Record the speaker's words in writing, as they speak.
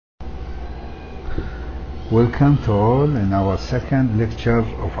Welcome to all in our second lecture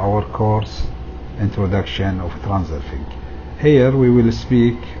of our course Introduction of Transurfing. Here we will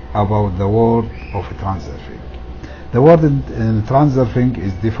speak about the world of Transurfing. The world in Transurfing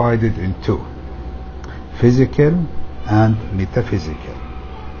is divided in two: physical and metaphysical.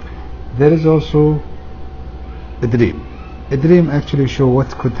 There is also a dream. A dream actually shows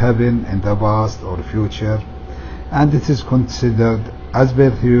what could happen in the past or future, and it is considered as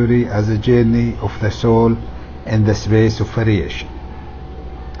per theory as a journey of the soul in the space of variation.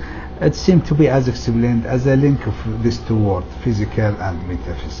 It seems to be as explained as a link of these two words, physical and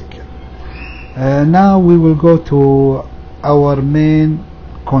metaphysical. Now we will go to our main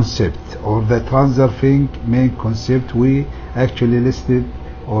concept, or the Transurfing main concept. We actually listed,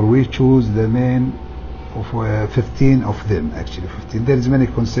 or we choose the main of 15 of them, actually 15. There is many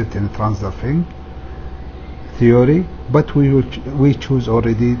concepts in Transurfing theory, but we choose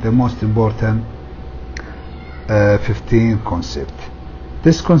already the most important 15 concept.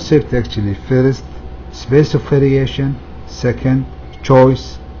 This concept actually: first, space of variation; second,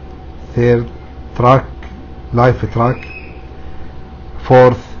 choice; third, track, life track;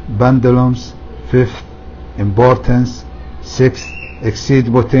 fourth, pendulums; fifth, importance; sixth,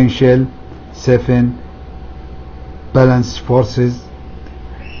 exceed potential; seven, balance forces;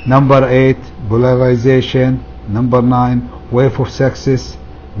 number 8, polarization; number 9, wave of success;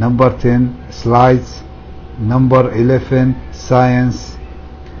 number 10, slides; number 11, science;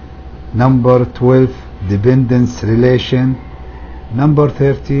 number 12, dependence relation; number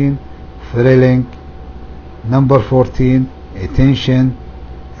 13, thrilling; number 14, attention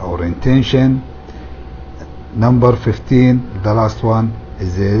or intention; number 15, the last one,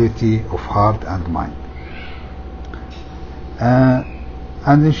 is the unity of heart and mind.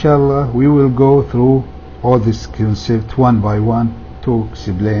 And inshallah we will go through all this concept one by one to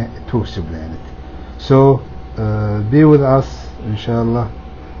explain it. So be with us inshallah,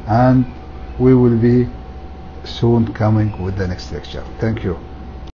 and we will be soon coming with the next lecture. Thank you.